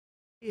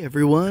Hey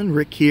everyone,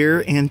 Rick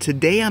here, and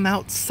today I'm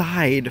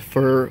outside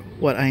for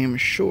what I am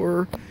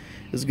sure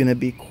is going to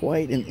be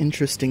quite an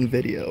interesting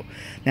video.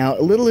 Now,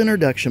 a little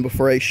introduction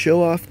before I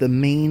show off the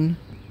main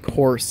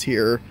course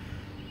here.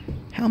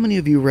 How many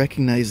of you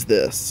recognize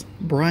this?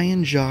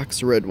 Brian Jacques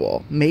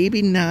Redwall.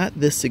 Maybe not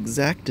this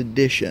exact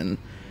edition,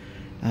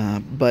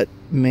 but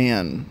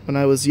man, when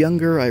I was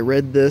younger I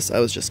read this, I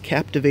was just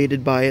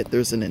captivated by it.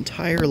 There's an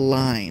entire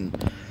line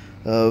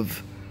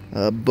of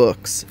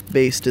books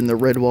based in the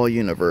Redwall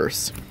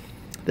universe.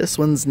 This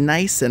one's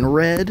nice and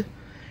red,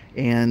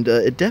 and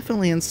it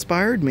definitely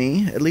inspired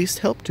me, at least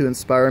helped to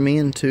inspire me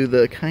into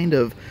the kind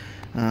of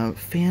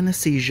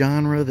fantasy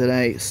genre that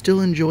I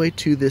still enjoy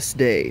to this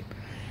day.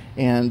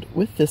 And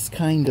with this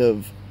kind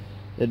of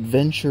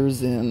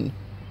adventures in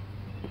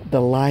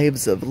the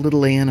lives of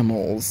little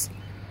animals,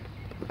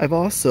 I've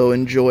also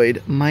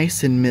enjoyed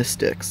Mice and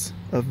Mystics,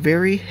 a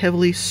very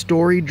heavily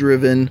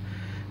story-driven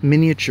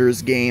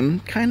miniatures game,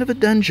 kind of a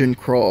dungeon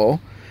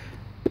crawl,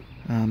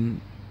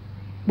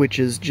 which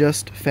is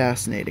just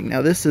fascinating.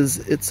 Now it's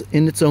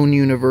in its own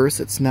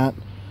universe. It's not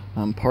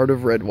part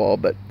of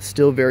Redwall, but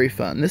still very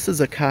fun. This is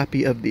a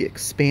copy of the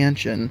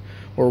expansion,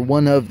 or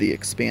one of the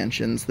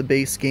expansions. The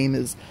base game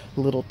is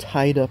a little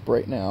tied up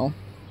right now.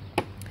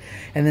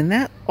 And then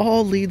that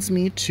all leads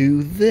me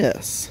to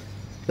this,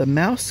 the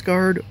Mouse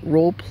Guard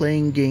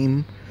role-playing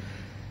game,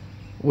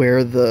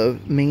 where the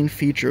main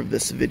feature of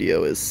this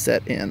video is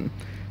set in.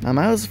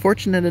 I was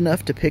fortunate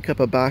enough to pick up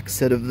a box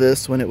set of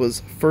this when it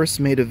was first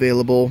made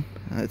available.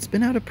 It's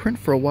been out of print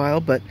for a while,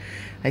 but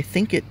I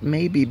think it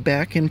may be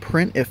back in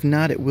print. If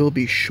not, it will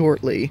be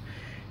shortly.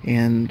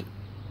 And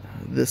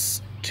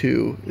this,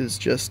 too, is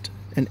just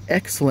an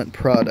excellent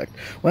product.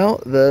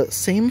 Well, the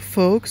same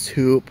folks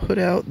who put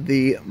out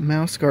the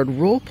Mouse Guard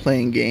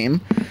role-playing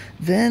game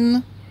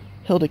then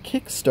held a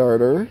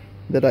Kickstarter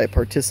that I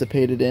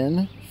participated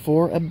in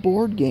for a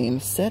board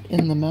game set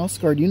in the Mouse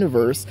Guard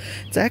universe.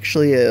 It's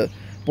actually a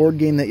board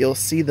game that you'll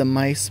see the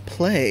mice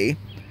play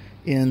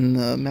in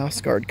the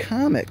Mouse Guard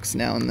comics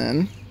now and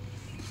then,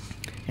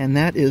 and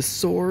that is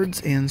Swords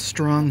and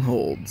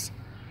Strongholds.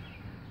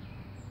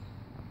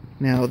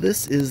 Now,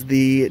 this is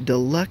the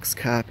deluxe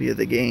copy of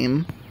the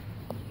game.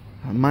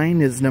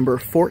 Mine is number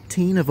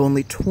 14 of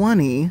only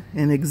 20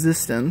 in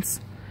existence,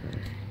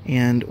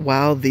 and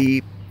while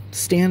the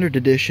standard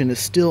edition is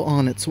still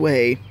on its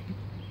way,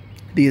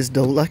 these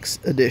deluxe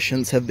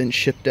editions have been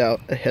shipped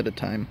out ahead of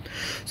time.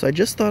 So I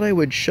just thought I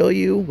would show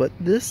you what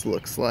this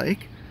looks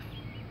like.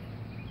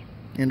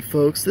 And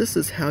folks, this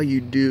is how you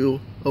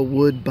do a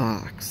wood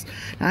box.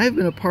 Now, I've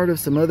been a part of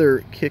some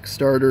other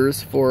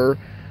Kickstarters for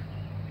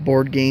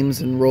board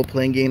games and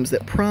role-playing games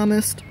that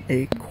promised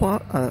a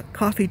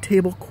coffee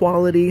table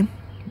quality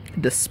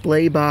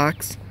display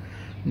box.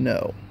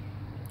 No,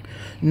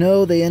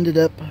 they ended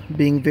up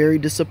being very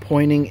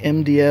disappointing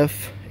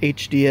MDF,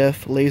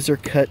 HDF, laser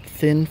cut,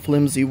 thin,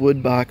 flimsy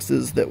wood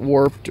boxes that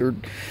warped or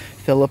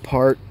fell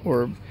apart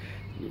or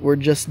were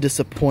just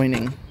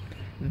disappointing.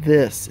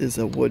 This is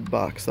a wood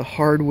box. The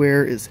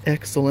hardware is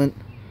excellent,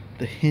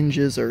 the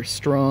hinges are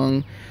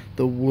strong,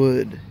 the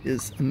wood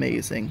is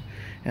amazing,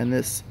 and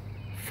this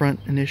front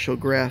initial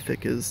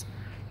graphic is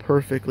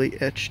perfectly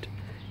etched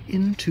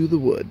into the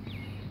wood.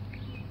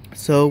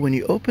 So when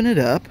you open it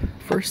up,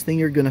 first thing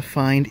you're going to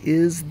find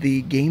is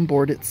the game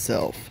board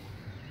itself.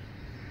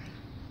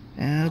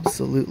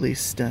 Absolutely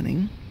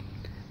stunning,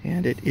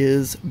 and it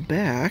is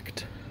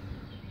backed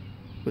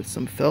with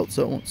some felt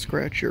so it won't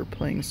scratch your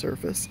playing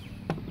surface.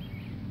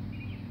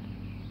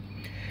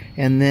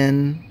 And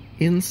then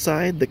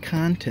inside the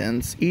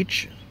contents,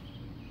 each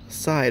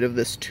side of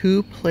this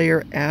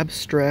two-player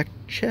abstract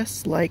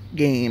chess-like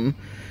game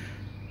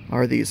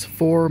are these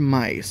 4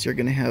 mice. You're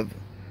going to have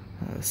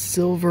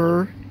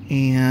silver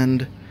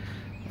and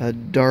a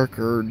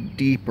darker,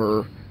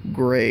 deeper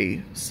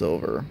gray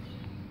silver.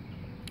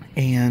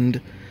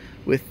 And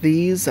with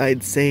these,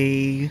 I'd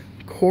say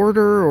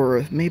quarter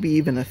or maybe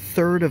even a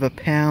third of a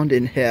pound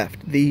in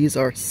heft. These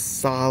are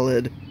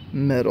solid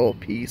metal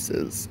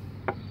pieces,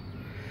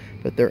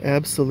 but they're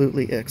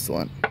absolutely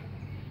excellent.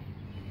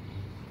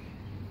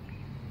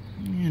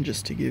 And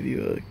just to give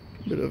you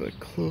a bit of a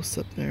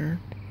close-up there.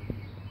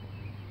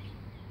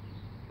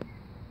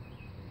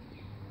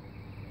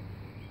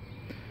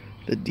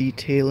 The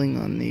detailing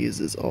on these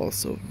is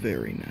also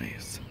very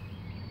nice.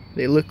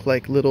 They look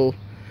like little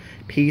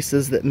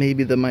pieces that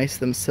maybe the mice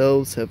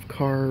themselves have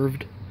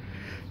carved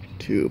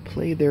to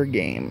play their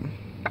game.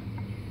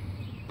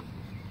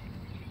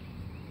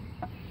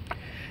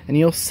 And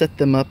you'll set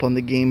them up on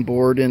the game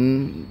board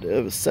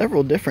in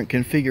several different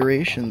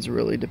configurations,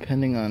 really,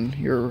 depending on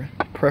your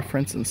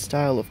preference and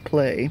style of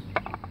play.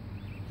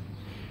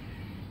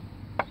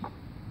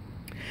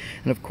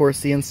 And of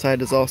course, the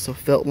inside is also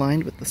felt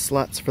lined with the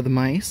slots for the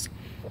mice.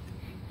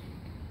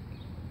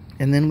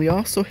 And then we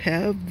also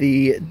have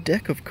the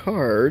deck of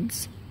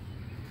cards.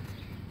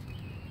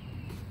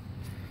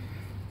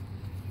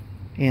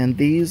 And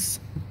these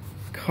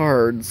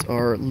cards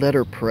are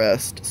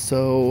letterpressed,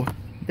 so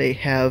they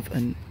have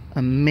an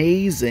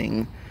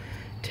amazing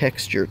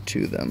texture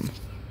to them.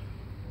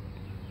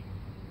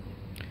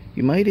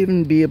 You might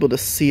even be able to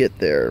see it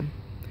there.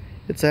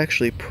 It's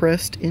actually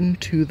pressed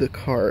into the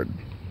card.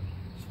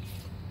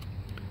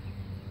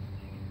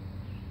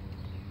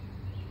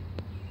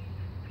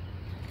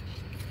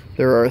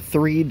 There are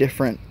 3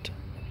 different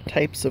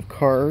types of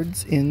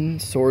cards in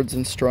Swords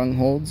and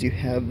Strongholds. You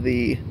have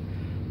the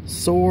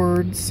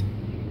Swords,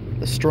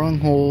 the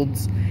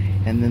Strongholds,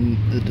 and then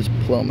the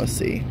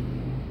Diplomacy.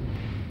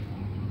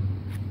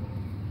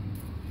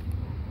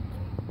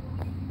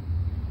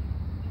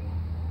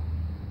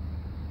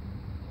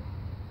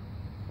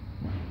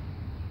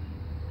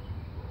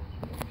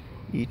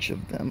 Each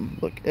of them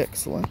look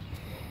excellent.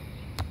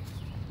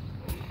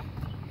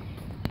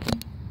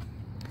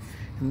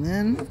 And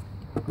then,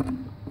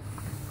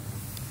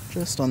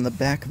 just on the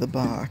back of the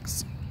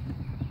box,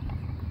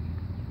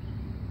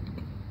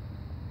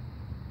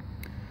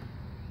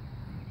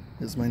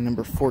 is my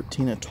number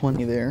 14 of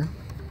 20 there.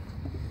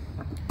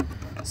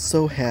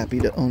 So happy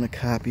to own a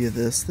copy of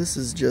this. This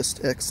is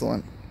just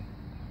excellent.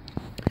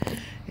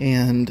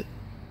 And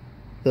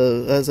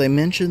as I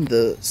mentioned,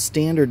 the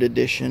standard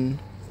edition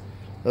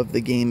of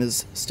the game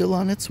is still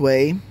on its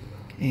way,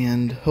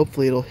 and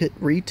hopefully it'll hit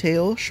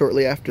retail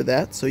shortly after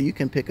that, so you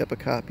can pick up a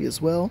copy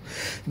as well.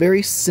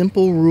 Very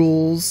simple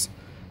rules,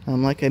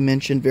 like I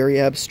mentioned, very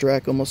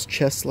abstract, almost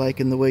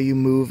chess-like in the way you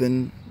move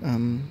and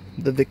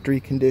the victory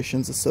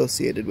conditions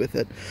associated with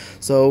it.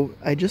 So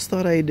I just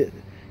thought I'd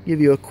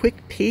give you a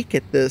quick peek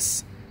at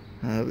this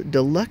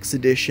deluxe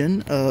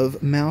edition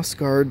of Mouse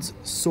Guard's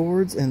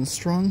Swords and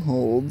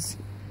Strongholds,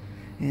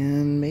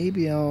 and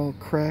maybe I'll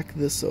crack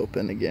this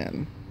open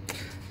again.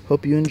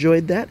 Hope you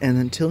enjoyed that, and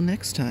until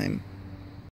next time.